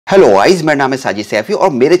Hello guys, मेरा नाम है साजिद सैफी और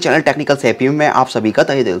मेरे चैनल टेक्निकल सैफी में मैं आप सभी का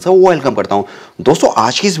तहे दिल से वेलकम करता हूं। दोस्तों,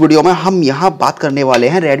 आज की इस वीडियो में हम यहां बात करने वाले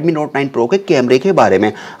हैं Redmi Note 9 Pro के कैमरे के बारे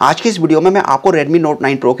में। आज की इस वीडियो में मैं आपको Redmi Note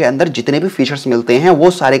 9 Pro के अंदर जितने भी फीचर्स मिलते हैं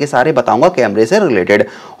वो सारे के सारे बताऊंगा कैमरे से रिलेटेड।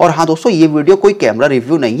 और हाँ दोस्तों, ये वीडियो कोई कैमरा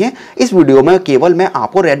रिव्यू नहीं है। इस वीडियो में केवल मैं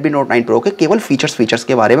आपको Redmi Note 9 Pro के केवल फीचर्स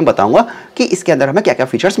के बारे में बताऊंगा कि इसके अंदर हमें क्या क्या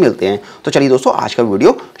फीचर्स मिलते हैं। तो चलिए दोस्तों, आज का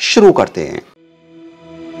वीडियो शुरू करते हैं।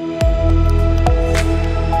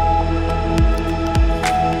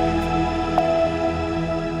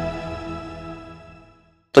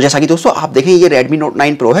 तो जैसा कि दोस्तों आप देखें, ये Redmi Note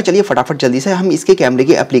 9 Pro है। चलिए फटाफट जल्दी से हम इसके कैमरे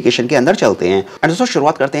की एप्लीकेशन के अंदर चलते हैं। एंड दोस्तों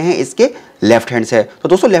शुरुआत करते हैं इसके लेफ्ट हैंड से। तो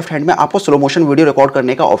दोस्तों लेफ्ट हैंड में आपको स्लो मोशन वीडियो रिकॉर्ड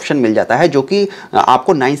करने का ऑप्शन मिल जाता है, जो कि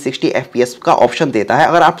आपको 960 FPS का ऑप्शन देता है।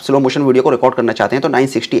 अगर आप स्लो मोशन वीडियो को रिकॉर्ड करना चाहते हैं तो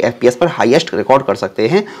 960 FPS पर हाईएस्ट रिकॉर्ड कर सकते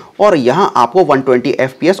हैं। और यहाँ आपको 120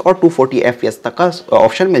 FPS और 240 FPS तक का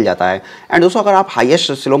ऑप्शन मिल जाता है। एंड दोस्तों अगर आप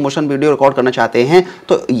highest slow motion video record करना चाहते हैं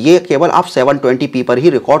तो ये केवल आप 720p पर ही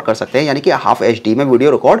रिकॉर्ड कर सकते हैं, यानी कि हाफ HD में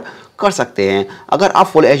वीडियो रिकॉर्ड कर सकते हैं। अगर आप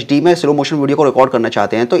फुल HD में स्लो मोशन वीडियो को रिकॉर्ड करना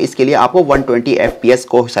चाहते हैं तो इसके लिए आपको 120 FPS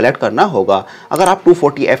को सेलेक्ट करना होगा। अगर आप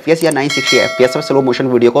 240 FPS या 960 FPS पर स्लो मोशन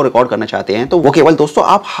वीडियो को रिकॉर्ड करना चाहते हैं तो वो केवल दोस्तों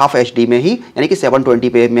आप हाफ HD में ही, यानी कि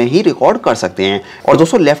 720p में ही रिकॉर्ड कर सकते हैं। और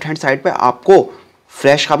दोस्तों लेफ्ट हैंड साइड पे आपको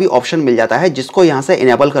फ्लैश का भी ऑप्शन मिल जाता है, जिसको यहाँ से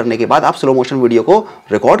इनेबल करने के बाद आप स्लो मोशन वीडियो को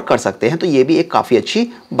रिकॉर्ड कर सकते हैं। तो ये भी एक काफ़ी अच्छी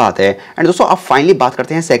बात है। एंड दोस्तों अब फाइनली बात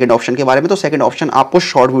करते हैं सेकंड ऑप्शन के बारे में। तो सेकंड ऑप्शन आपको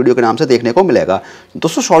शॉर्ट वीडियो के नाम से देखने को मिलेगा।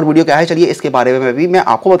 दोस्तों शॉर्ट वीडियो क्या है, चलिए इसके बारे में भी मैं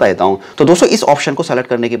आपको बता देता हूँ। तो दोस्तों इस ऑप्शन को सेलेक्ट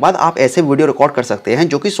करने के बाद आप ऐसे वीडियो रिकॉर्ड कर सकते हैं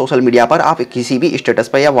जो कि सोशल मीडिया पर आप किसी भी स्टेटस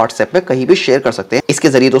पर या व्हाट्सएप पर कहीं भी शेयर कर सकते हैं। इसके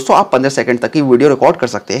जरिए दोस्तों आप 15 सेकंड तक की वीडियो रिकॉर्ड कर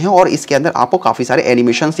सकते हैं और इसके अंदर आपको काफ़ी सारे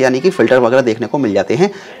एनिमेशन यानी कि फिल्टर वगैरह देखने को मिल जाते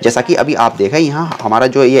हैं। जैसा कि अभी आप देखें, यहाँ हमारा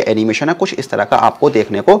जो ये एनिमेशन है कुछ इस तरह का आपको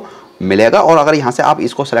देखने को मिलेगा। और अगर यहाँ से आप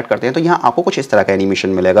इसको सेलेक्ट करते हैं तो यहाँ आपको कुछ इस तरह का एनिमेशन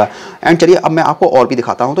मिलेगा। एंड चलिए अब मैं आपको और भी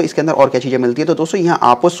दिखाता हूँ तो इसके अंदर और क्या चीज़ें मिलती है। तो दोस्तों यहाँ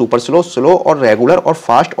आपको सुपर स्लो, स्लो और रेगुलर और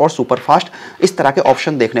फास्ट और सुपर फास्ट इस तरह के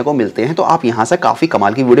ऑप्शन देखने को मिलते हैं। तो आप यहाँ से काफ़ी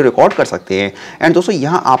कमाल की वीडियो रिकॉर्ड कर सकते हैं। एंड दोस्तों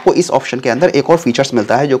यहाँ आपको इस ऑप्शन के अंदर एक और फीचर्स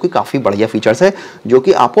मिलता है जो कि काफ़ी बढ़िया फीचर्स है, जो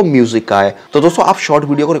कि आपको म्यूजिक का है। तो दोस्तों आप शॉर्ट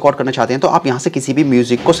वीडियो को रिकॉर्ड करना चाहते हैं तो आप यहाँ से किसी भी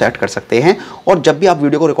म्यूजिक को सेट कर सकते हैं और जब भी आप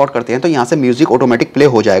वीडियो को रिकॉर्ड करते हैं तो यहाँ से म्यूजिक ऑटोमेटिक प्ले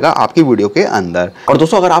हो जाएगा आपकी वीडियो के अंदर। और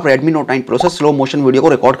दोस्तों अगर आप Redmi Note 9 Pro से स्लो मोशन वीडियो को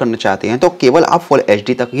रिकॉर्ड करना चाहते हैं तो केवल आप फुल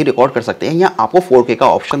HD तक ही रिकॉर्ड कर सकते हैं, या आपको 4K का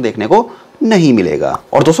ऑप्शन देखने को नहीं मिलेगा।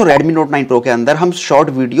 और दोस्तों Redmi Note 9 Pro के अंदर हम शॉर्ट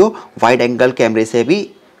वीडियो वाइड एंगल कैमरे से भी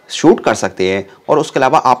शूट कर सकते हैं। और उसके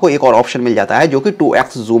अलावा आपको एक और ऑप्शन मिल जाता है जो कि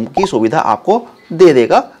 2x जूम की सुविधा आपको दे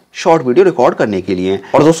देगा शॉर्ट वीडियो रिकॉर्ड करने के लिए।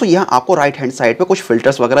 और दोस्तों यहाँ आपको राइट हैंड साइड पे कुछ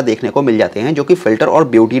फिल्टर्स वगैरह देखने को मिल जाते हैं, जो कि फिल्टर और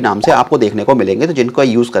ब्यूटी नाम से आपको देखने को मिलेंगे, तो जिनको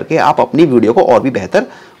यूज़ करके आप अपनी वीडियो को और भी बेहतर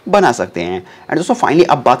बना सकते हैं। एंड दोस्तों फाइनली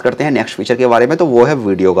अब बात करते हैं नेक्स्ट फीचर के बारे में, तो वो है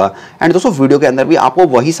वीडियो का। एंड दोस्तों वीडियो के अंदर भी आपको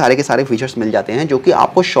वही सारे के सारे फीचर्स मिल जाते हैं जो कि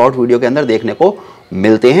आपको शॉर्ट वीडियो के अंदर देखने को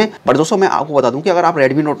मिलते हैं। पर दोस्तों मैं आपको बता दूं कि अगर आप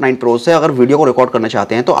Redmi Note 9 Pro से अगर वीडियो को रिकॉर्ड करना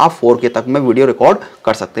चाहते हैं तो आप 4K तक में वीडियो रिकॉर्ड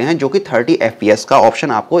कर सकते हैं, जो कि 30 FPS का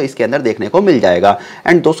ऑप्शन आपको इसके अंदर देखने को मिल जाएगा।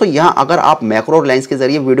 एंड दोस्तों यहाँ अगर आप मैक्रो लेंस के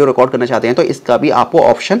जरिए वीडियो रिकॉर्ड करना चाहते हैं तो इसका भी आपको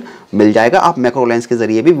ऑप्शन मिल जाएगा। आप मैक्रो लेंस के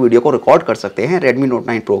जरिए भी वीडियो को रिकॉर्ड कर सकते हैं Redmi Note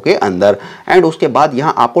 9 Pro के अंदर। एंड उसके बाद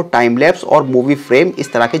यहाँ आपको टाइम लैप्स और मूवी फ्रेम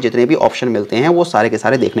इस तरह के जितने भी ऑप्शन मिलते हैं वो सारे के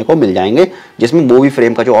सारे देखने को मिल जाएंगे, जिसमें मूवी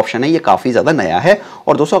फ्रेम का जो ऑप्शन है ये काफ़ी ज़्यादा नया है।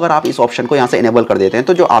 और दोस्तों अगर आप इस ऑप्शन को यहाँ से इनेबल कर देते हैं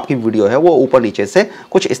तो जो आपकी वीडियो है वो ऊपर नीचे से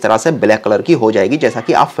कुछ इस तरह से ब्लैक कलर की हो जाएगी, जैसा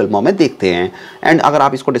कि आप फिल्मों में देखते हैं। एंड अगर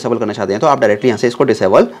आप इसको डिसेबल करना चाहते हैं तो आप डायरेक्टली यहाँ से इसको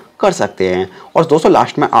डिसेबल कर सकते हैं। और दोस्तों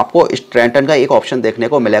लास्ट में आपको स्ट्रैटन का एक ऑप्शन देखने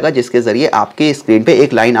को मिलेगा, जिसके जरिए आपकी स्क्रीन पे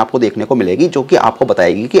एक लाइन आपको देखने को मिलेगी जो कि आपको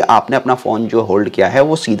बताएगी कि आपने अपना फ़ोन जो होल्ड किया है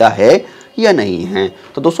वो सीधा है या नहीं है।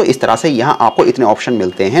 तो दोस्तों इस तरह से यहाँ आपको इतने ऑप्शन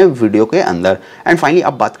मिलते हैं वीडियो के अंदर। एंड फाइनली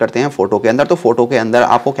अब बात करते हैं फोटो के अंदर। तो फोटो के अंदर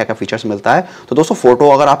आपको क्या क्या फीचर्स मिलता है। तो दोस्तों फोटो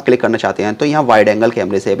अगर आप क्लिक करना चाहते हैं तो यहाँ वाइड एंगल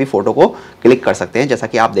कैमरे से भी फोटो को क्लिक कर सकते हैं। जैसा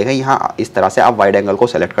कि आप देखें यहाँ इस तरह से आप वाइड एंगल को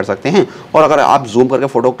सेलेक्ट कर सकते हैं। और अगर आप जूम करके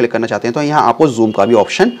फोटो क्लिक करना चाहते हैं तो यहाँ आपको जूम का भी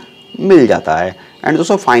ऑप्शन मिल जाता है। एंड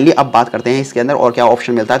दोस्तों फाइनली अब बात करते हैं इसके अंदर और क्या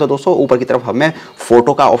ऑप्शन मिलता है। तो दोस्तों ऊपर की तरफ हमें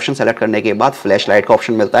फोटो का ऑप्शन सेलेक्ट करने के बाद फ्लैश लाइट का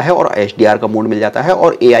ऑप्शन मिलता है और HDR का मोड मिल जाता है।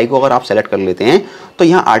 और AI को अगर आप सेलेक्ट कर लेते हैं तो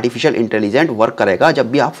यहाँ आर्टिफिशियल इंटेलिजेंट वर्क करेगा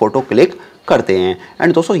जब भी आप फोटो क्लिक करते हैं।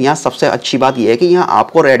 एंड दोस्तों यहाँ सबसे अच्छी बात यह है कि यहाँ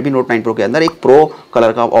आपको Redmi Note 9 Pro के अंदर एक प्रो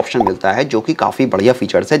कलर का ऑप्शन मिलता है, जो कि काफ़ी बढ़िया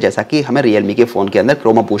फीचर्स है। जैसा कि हमें Realme के फ़ोन के अंदर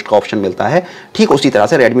क्रोमा बूस्ट का ऑप्शन मिलता है, ठीक उसी तरह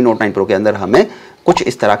से Redmi Note 9 Pro के अंदर हमें कुछ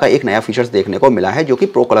इस तरह का एक नया फीचर्स देखने को मिला है, जो कि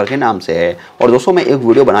प्रो कलर के नाम से है। और दोस्तों मैं एक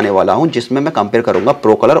वीडियो बनाने वाला हूँ जिसमें मैं कंपेयर करूँगा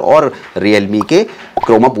प्रो कलर और Realme के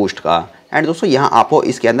क्रोमा बूस्ट का। एंड दोस्तों यहाँ आपको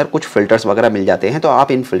इसके अंदर कुछ फिल्टर्स वगैरह मिल जाते हैं, तो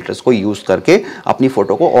आप इन फिल्टर्स को यूज़ करके अपनी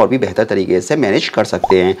फ़ोटो को और भी बेहतर तरीके से मैनेज कर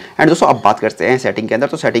सकते हैं। एंड दोस्तों अब बात करते हैं सेटिंग के अंदर।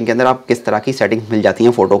 तो सेटिंग के अंदर आप किस तरह की सेटिंग मिल जाती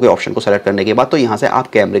हैं फोटो के ऑप्शन को सेलेक्ट करने के बाद। तो यहाँ से आप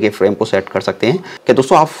कैमरे के फ्रेम को सेट कर सकते हैं कि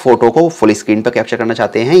दोस्तों आप फोटो को फुल स्क्रीन पर कैप्चर करना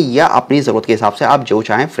चाहते हैं या अपनी ज़रूरत के हिसाब से आप जो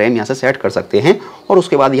चाहें फ्रेम यहाँ से सेट कर सकते हैं। और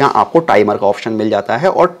उसके बाद यहाँ आपको टाइमर का ऑप्शन मिल जाता है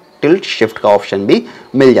और टिल्ट शिफ्ट का ऑप्शन भी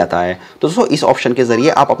मिल जाता है। तो दोस्तों इस ऑप्शन के ज़रिए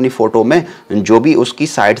आप अपनी फ़ोटो में जो भी उसकी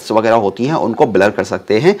साइड्स वगैरह होती हैं उनको ब्लर कर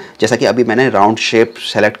सकते हैं। जैसा कि अभी मैंने राउंड शेप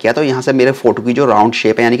सेलेक्ट किया तो यहाँ से मेरे फोटो की जो राउंड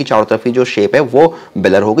शेप है यानी कि चारों तरफ की जो शेप है वो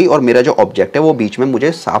ब्लर हो गई और मेरा जो ऑब्जेक्ट है वो बीच में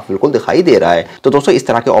मुझे साफ बिल्कुल दिखाई दे रहा है। तो दोस्तों इस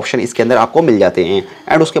तरह के ऑप्शन इसके अंदर आपको मिल जाते हैं।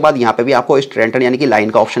 एंड उसके बाद यहाँ पे भी आपको स्ट्रेंटन यानी कि लाइन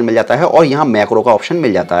का ऑप्शन मिल जाता है और यहाँ मैक्रो का ऑप्शन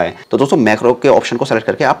मिल जाता है। तो दोस्तों मैक्रो के ऑप्शन को सेलेक्ट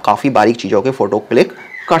करके आप काफ़ी बारीक चीज़ों के फोटो क्लिक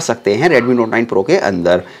कर सकते हैं Redmi Note 9 Pro के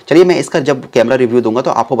अंदर। चलिए मैं इसका जब कैमरा रिव्यू दूंगा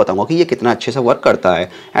तो आपको बताऊंगा कि ये कितना अच्छे से वर्क करता है।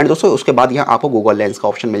 एंड दोस्तों उसके बाद यहाँ आपको गूगल लेंस का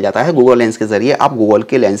ऑप्शन मिल जाता है। गूगल लेंस के जरिए आप गूगल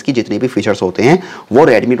के लेंस की जितनी भी फीचर्स होते हैं वो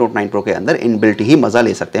Redmi Note 9 Pro के अंदर इनबिल्ट ही मज़ा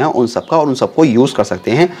ले सकते हैं उन सबका और उन सबको यूज़ कर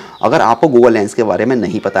सकते हैं। अगर आपको गूगल लेंस के बारे में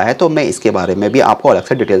नहीं पता है तो मैं इसके बारे में भी आपको अलग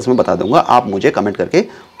से डिटेल्स में बता दूंगा, आप मुझे कमेंट करके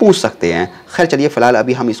पूछ सकते हैं। खैर चलिए फिलहाल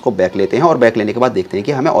अभी हम इसको बैक लेते हैं और बैक लेने के बाद देखते हैं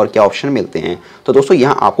कि हमें और क्या ऑप्शन मिलते हैं। तो दोस्तों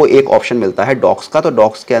यहाँ आपको एक ऑप्शन मिलता है डॉक्स का। तो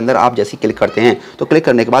डॉक्स के अंदर आप जैसे क्लिक करते हैं तो क्लिक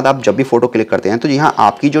करने के बाद आप जब भी फोटो क्लिक करते हैं तो यहाँ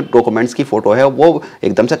आपकी जो डॉक्यूमेंट्स की फोटो है वो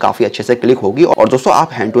एकदम से काफ़ी अच्छे से क्लिक होगी। और दोस्तों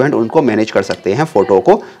आप हैंड टू हैंड उनको मैनेज कर सकते हैं फोटो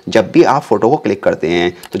को जब भी आप फोटो को क्लिक करते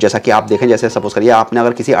हैं। तो जैसा कि आप देखें, जैसे सपोज करिए आपने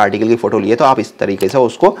अगर किसी आर्टिकल की फोटो ली है तो आप इस तरीके से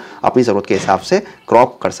उसको अपनी ज़रूरत के हिसाब से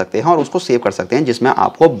क्रॉप कर सकते हैं और उसको सेव कर सकते हैं, जिसमें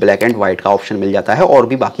आपको ब्लैक एंड व्हाइट का ऑप्शन मिल जाता है और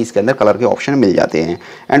भी बाकी इसके अंदर कलर के ऑप्शन मिल जाते हैं।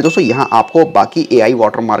 एंड दोस्तों यहाँ आपको बाकी AI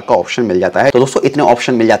वाटरमार्क का ऑप्शन मिल जाता है। तो दोस्तों इतने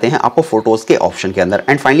ऑप्शन मिल जाते हैं आपको फोटोज़ के ऑप्शन के अंदर।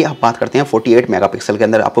 एंड फाइनली आप बात करते हैं 48 मेगापिक्सल के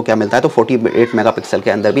अंदर आपको क्या मिलता है। तो 48 मेगापिक्सल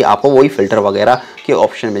के अंदर भी आपको वही फिल्टर वगैरह के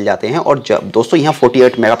ऑप्शन मिल जाते हैं। और जब दोस्तों यहाँ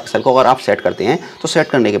 48 मेगापिक्सल को अगर आप सेट करते हैं तो सेट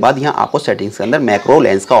करने के बाद यहाँ आपको सेटिंग्स के अंदर मैक्रो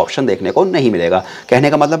लेंस का ऑप्शन देखने को नहीं मिलेगा। कहने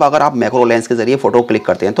का मतलब अगर आप मैक्रो लेंस के जरिए फोटो क्लिक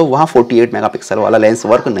करते हैं तो वहाँ 48 मेगापिक्सल वाला लेंस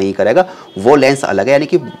वर्क नहीं करेगा, वो लेंस अलग है, यानी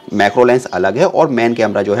कि मैक्रो लेंस अलग है और मेन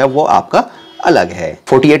कैमरा जो है वो आपका अलग है।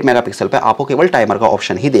 48 मेगापिक्सल पे आपको केवल टाइमर का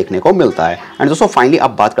ऑप्शन ही देखने को मिलता है। एंड दोस्तों फाइनली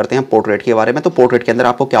अब बात करते हैं पोर्ट्रेट के बारे में। तो पोर्ट्रेट के अंदर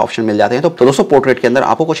आपको क्या ऑप्शन मिल जाते हैं। तो दोस्तों पोर्ट्रेट के अंदर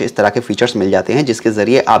आपको कुछ इस तरह के फीचर्स मिल जाते हैं जिसके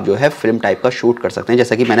जरिए आप जो है फिल्म टाइप का शूट कर सकते हैं,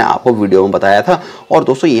 जैसा कि मैंने आपको वीडियो में बताया था। और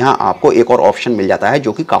दोस्तों यहाँ आपको एक और ऑप्शन मिल जाता है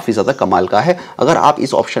जो कि काफ़ी ज़्यादा कमाल का है। अगर आप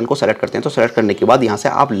इस ऑप्शन को सेलेक्ट करते हैं तो सेलेक्ट करने के बाद यहाँ से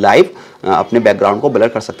आप लाइव अपने बैकग्राउंड को ब्लर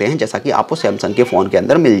कर सकते हैं, जैसा कि आपको सैमसंग के फ़ोन के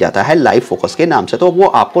अंदर मिल जाता है लाइव फोकस के नाम से। तो वो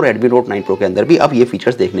आपको Redmi Note 9 Pro के अंदर भी अब ये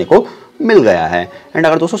फीचर्स देखने को मिल गया है। एंड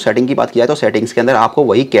अगर दोस्तों सेटिंग की बात की जाए तो सेटिंग्स के अंदर आपको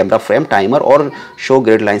वही कैमरा फ्रेम, टाइमर और शो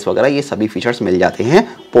ग्रिड लाइंस वगैरह ये सभी फीचर्स मिल जाते हैं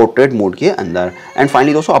पोर्ट्रेट मोड के अंदर। एंड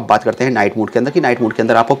फाइनली दोस्तों अब बात करते हैं नाइट मोड के अंदर कि नाइट मोड के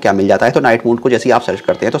अंदर आपको क्या मिल जाता है। तो नाइट मोड को जैसे ही आप सेलेक्ट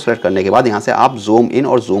करते हैं तो सेलेक्ट करने के बाद यहाँ से आप जूम इन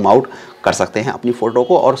और जूम आउट कर सकते हैं अपनी फोटो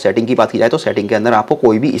को। और सेटिंग की बात की जाए तो सेटिंग के अंदर आपको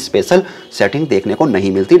कोई भी स्पेशल सेटिंग देखने को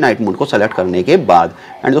नहीं मिलती नाइट मोड को सेलेक्ट करने के बाद।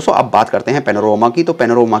 एंड दोस्तों अब बात करते हैं पैनोरामा की। तो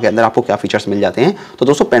पैनोरामा के अंदर आपको क्या फीचर्स मिल जाते हैं। तो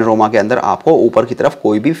दोस्तों पैनोरामा के अंदर आपको ऊपर की तरफ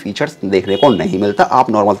कोई भी फीचर्स देखने को नहीं मिलता, आप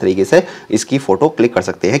नॉर्मल तरीके से इसकी फोटो क्लिक कर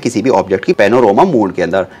सकते हैं किसी भी ऑब्जेक्ट की पैनोरामा मोड के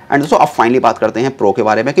अंदर। एंड दोस्तों अब फाइनली बात करते हैं प्रो के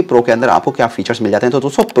बारे में कि प्रो के अंदर आपको क्या फीचर्स मिल जाते हैं। तो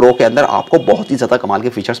दोस्तों प्रो के अंदर आपको बहुत ही ज़्यादा कमाल के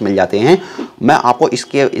फीचर्स मिल जाते हैं। मैं आपको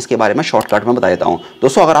इसके बारे में शॉर्टकट में बता देता हूँ।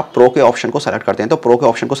 दोस्तों अगर आप प्रो के ऑप्शन को सेलेक्ट करते हैं तो प्रो के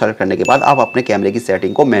ऑप्शन को सेलेक्ट करने के बाद आप अपने कैमरे की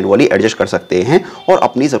सेटिंग को मैनुअली एडजस्ट कर सकते हैं और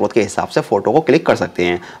अपनी ज़रूरत के हिसाब से फोटो को क्लिक कर सकते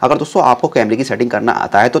हैं। अगर दोस्तों आपको कैमरे की सेटिंग करना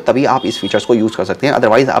आता है तो तभी आप इस फीचर्स को यूज़ कर सकते हैं,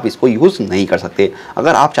 अदरवाइज आप इसको यूज़ नहीं कर सकते।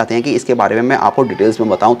 अगर आप चाहते हैं कि इसके बारे में मैं आपको डिटेल्स में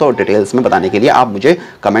बताऊं तो डिटेल्स में बताने के लिए आप मुझे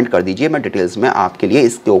कमेंट कर दीजिए, मैं डिटेल्स में आपके लिए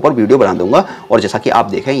इसके ऊपर वीडियो बना दूंगा। और जैसा कि आप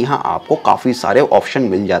देखें यहाँ आपको काफ़ी सारे ऑप्शन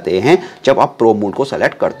मिल जाते हैं जब आप प्रो मोड को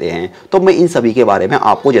सेलेक्ट करते हैं। तो मैं इन सभी के बारे में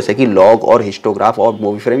आपको, जैसे कि लॉग और हिस्टोग्राफ और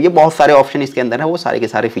मूवी फ्रेम, ये बहुत सारे ऑप्शन इसके अंदर है, वो सारे के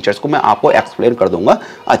सारे फीचर्स को मैं आपको एक्सप्लेन कर दूंगा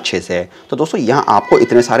अच्छे से। तो दोस्तों यहाँ आपको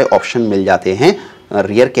इतने सारे ऑप्शन मिल जाते हैं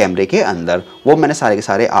रियर कैमरे के अंदर, वो मैंने सारे के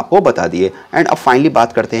सारे आपको बता दिए। एंड अब फाइनली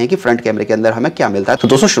बात करते हैं कि फ्रंट कैमरे के अंदर हमें क्या मिलता है। तो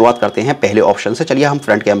दोस्तों शुरुआत करते हैं पहले ऑप्शन से। चलिए हम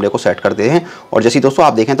फ्रंट कैमरे को सेट करते हैं। और जैसे दोस्तों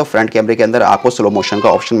आप देखें तो फ्रंट कैमरे के अंदर आपको स्लो मोशन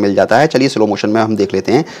का ऑप्शन मिल जाता है। चलिए स्लो मोशन में हम देख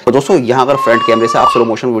लेते हैं। तो दोस्तों यहाँ अगर फ्रंट कैमरे से आप स्लो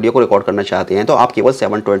मोशन वीडियो को रिकॉर्ड करना चाहते हैं तो आप केवल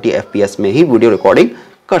 720 FPS में ही वीडियो रिकॉर्डिंग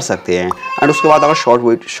कर सकते हैं। एंड उसके बाद अगर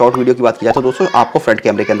शॉर्ट वीडियो की बात की जाए तो दोस्तों आपको फ्रंट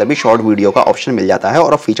कैमरे के अंदर भी शॉर्ट वीडियो का ऑप्शन मिल जाता है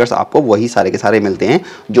और फीचर्स आपको वही सारे के सारे मिलते हैं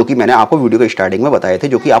जो कि मैंने आपको वीडियो के स्टार्टिंग में बताए थे,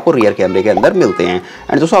 जो कि आपको रियर कैमरे के अंदर मिलते हैं।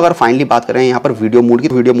 एंड दोस्तों अगर फाइनली बात करें यहाँ पर वीडियो मोड की,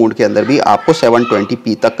 तो वीडियो मोड के अंदर भी आपको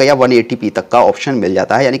 720p तक का या 180p तक का ऑप्शन मिल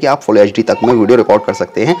जाता है, यानी कि आप फुल HD तक में वीडियो रिकॉर्ड कर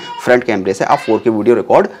सकते हैं। फ्रंट कैमरे से आप 4K वीडियो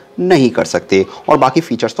रिकॉर्ड नहीं कर सकते। और बाकी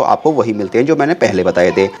फीचर्स तो आपको वही मिलते हैं जो मैंने पहले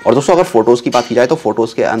बताए थे। और दोस्तों अगर फोटोज़ की बात की जाए तो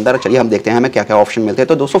फोटोज़ के अंदर चलिए हम देखते हैं हमें क्या क्या ऑप्शन मिलते हैं।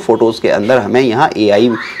 तो दोस्तों फोटोज़ के अंदर हमें यहाँ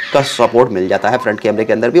AI का सपोर्ट मिल जाता है फ्रंट कैमरे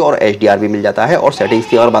के अंदर भी, और HDR भी मिल जाता है। और सेटिंग्स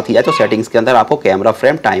की अगर बात की जाए तो सेटिंग्स के अंदर आपको कैमरा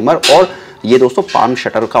फ्रेम, टाइमर और ये दोस्तों पाम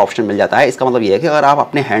शटर का ऑप्शन मिल जाता है। इसका मतलब ये है कि अगर आप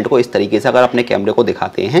अपने हैंड को इस तरीके से अगर अपने कैमरे को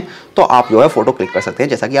दिखाते हैं तो आप जो है फोटो क्लिक कर सकते हैं,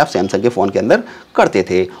 जैसा कि आप सैमसंग के फ़ोन के अंदर करते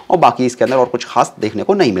थे। और बाकी इसके अंदर और कुछ खास देखने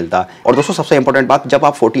को नहीं मिलता। और दोस्तों सबसे इंपॉर्टेंट बात, जब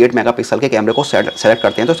आप 48 मेगापिक्सल के कैमरे को सेलेक्ट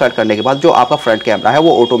करते हैं तो सेलेक्ट करने के बाद जो आपका फ्रंट कैमरा है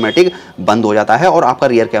वो ऑटोमेटिक बंद हो जाता है और आपका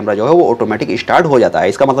रियर कैमरा जो है वो ऑटोमेटिक स्टार्ट हो जाता है।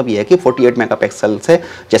 इसका मतलब ये है कि 48 मेगापिक्सल से,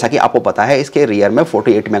 जैसा कि आपको पता है इसके रियर में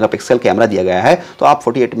 48 मेगापिक्सल कैमरा दिया गया है, तो आप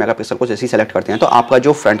 48 मेगापिक्सल को जैसे ही सेलेक्ट करते हैं तो आपका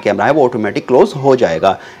जो फ्रंट कैमरा है वो ऑटोमेटिक क्लोज हो जाएगा।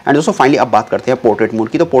 एंड दोस्तों फाइनली अब बात करते हैं पोर्ट्रेट मोड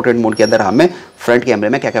की। तो पोर्ट्रेट मोड के अंदर हमें फ्रंट कैमरे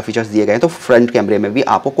में क्या क्या फीचर्स दिए गए हैं। तो फ्रंट कैमरे में भी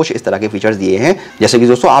आपको कुछ इस तरह के फीचर्स दिए हैं, जैसे कि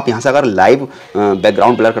दोस्तों आप यहां से अगर लाइव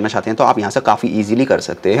बैकग्राउंड ब्लर करना चाहते हैं तो आप यहां से काफ़ी इजीली कर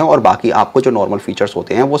सकते हैं। और बाकी आपको जो नॉर्मल फीचर्स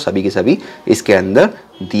होते हैं वो सभी के सभी इसके अंदर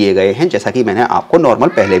दिए गए हैं, जैसा कि मैंने आपको नॉर्मल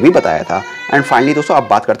पहले भी बताया था। एंड फाइनली दोस्तों अब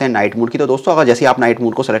बात करते हैं नाइट मोड की। तो दोस्तों अगर जैसे आप नाइट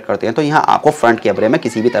मोड को सेलेक्ट करते हैं तो यहाँ आपको फ्रंट कैमरे में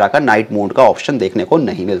किसी भी तरह का नाइट मोड का ऑप्शन देखने को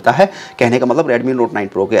नहीं मिलता है। कहने का मतलब Redmi Note 9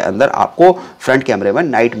 Pro के अंदर आपको फ्रंट कैमरे में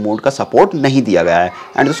नाइट मोड का सपोर्ट नहीं दिया गया है।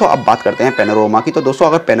 एंड दोस्तों अब बात करते हैं पैनोरामा की। तो दोस्तों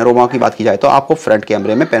अगर पैनोरामा की बात की जाए तो आपको फ्रंट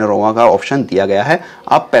कैमरे में पैनोरामा का ऑप्शन दिया गया है।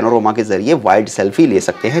 आप पैनोरामा के जरिए वाइड सेल्फी ले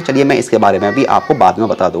सकते हैं। चलिए मैं इसके बारे में भी आपको बाद में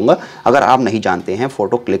बता दूंगा अगर आप नहीं जानते हैं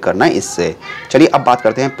फोटो क्लिक करना इससे। चलिए अब बात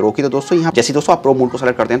करते हैं प्रो की। तो दोस्तों यहाँ जैसे दोस्तों आप प्रो मोड को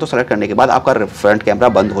सेलेक्ट करते हैं तो सेलेक्ट करने के बाद आपका फ्रंट कैमरा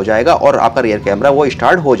बंद हो जाएगा और आपका रियर कैमरा वो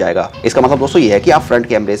स्टार्ट हो जाएगा। इसका मतलब दोस्तों ये है कि आप फ्रंट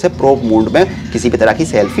कैमरे से प्रो मोड में किसी भी तरह की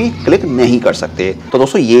सेल्फी क्लिक नहीं कर सकते। तो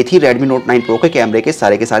दोस्तों ये थी Redmi Note 9 Pro के कैमरे के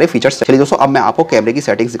सारे फीचर्स। चलिए दोस्तों अब मैं आपको कैमरे की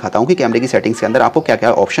सेटिंग्स दिखाता हूँ कि कैमरे की सेटिंग्स के अंदर आपको क्या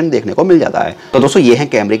क्या ऑप्शन देखने को मिल जाता है। तो दोस्तों ये है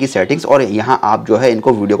कैमरे की सेटिंग्स और यहाँ आप जो है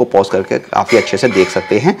इनको वीडियो को पॉज करके काफ़ी अच्छे से देख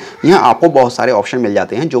सकते हैं। यहाँ आपको बहुत सारे ऑप्शन मिल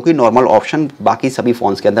जाते हैं जो कि नॉर्मल ऑप्शन बाकी सभी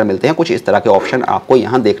फोन्स के अंदर मिलते हैं। कुछ इस तरह के ऑप्शन आपको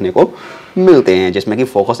यहाँ देखने को मिलते हैं, जिसमें कि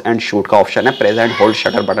फोकस एंड शूट का ऑप्शन है, press and hold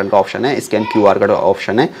shutter button का ऑप्शन है, स्कैन QR का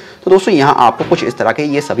ऑप्शन है। तो दोस्तों यहाँ आपको कुछ इस तरह के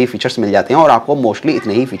ये सभी फीचर्स मिल जाते हैं और आपको मोस्टली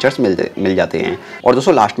इतने ही फीचर्स मिल जाते हैं। और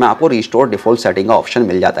दोस्तों लास्ट में आपको रिस्टोर डिफॉल्ट सेटिंग का ऑप्शन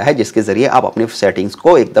मिल जाता है, जिसके जरिए आप अपनी सेटिंग्स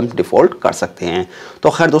को एकदम डिफॉल्ट कर सकते हैं। तो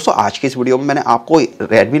खैर दोस्तों आज के इस वीडियो में मैंने आपको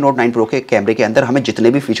Redmi Note 9 Pro के कैमरे के अंदर हमें जितने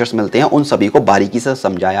भी फीचर्स मिलते हैं उन सभी को बारीकी से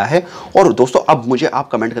समझाया है। और दोस्तों अब मुझे आप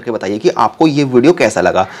कमेंट करके बताइए कि आपको ये वीडियो कैसा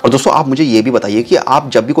लगा। और दोस्तों आप मुझे ये भी बताइए कि आप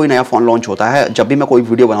जब भी कोई नया फोन लॉन्च होता है, जब भी मैं कोई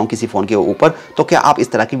वीडियो बनाऊं किसी फोन के ऊपर, तो क्या आप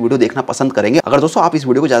इस तरह की वीडियो देखना पसंद करेंगे। अगर दोस्तों आप इस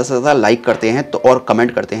वीडियो को ज़्यादा से ज़्यादा लाइक करते हैं तो और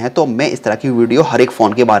कमेंट करते हैं तो मैं इस तरह की वीडियो हर एक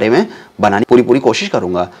फ़ोन के बारे में बनाने की पूरी कोशिश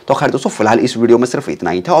करूंगा। तो खैर दोस्तों फिलहाल इस वीडियो में सिर्फ इतना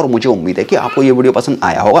ही था और मुझे उम्मीद है कि आपको ये वीडियो पसंद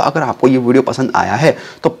आया होगा। अगर आपको ये वीडियो पसंद आया है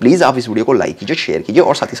तो प्लीज़ आप इस वीडियो को लाइक कीजिए, शेयर कीजिए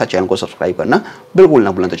और साथ ही साथ चैनल को सब्सक्राइब करना बिल्कुल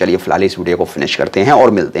ना भूलें। तो चलिए फिलहाल इस वीडियो को फिनिश करते हैं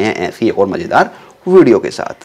और मिलते हैं ऐसी एक और मज़ेदार वीडियो के साथ।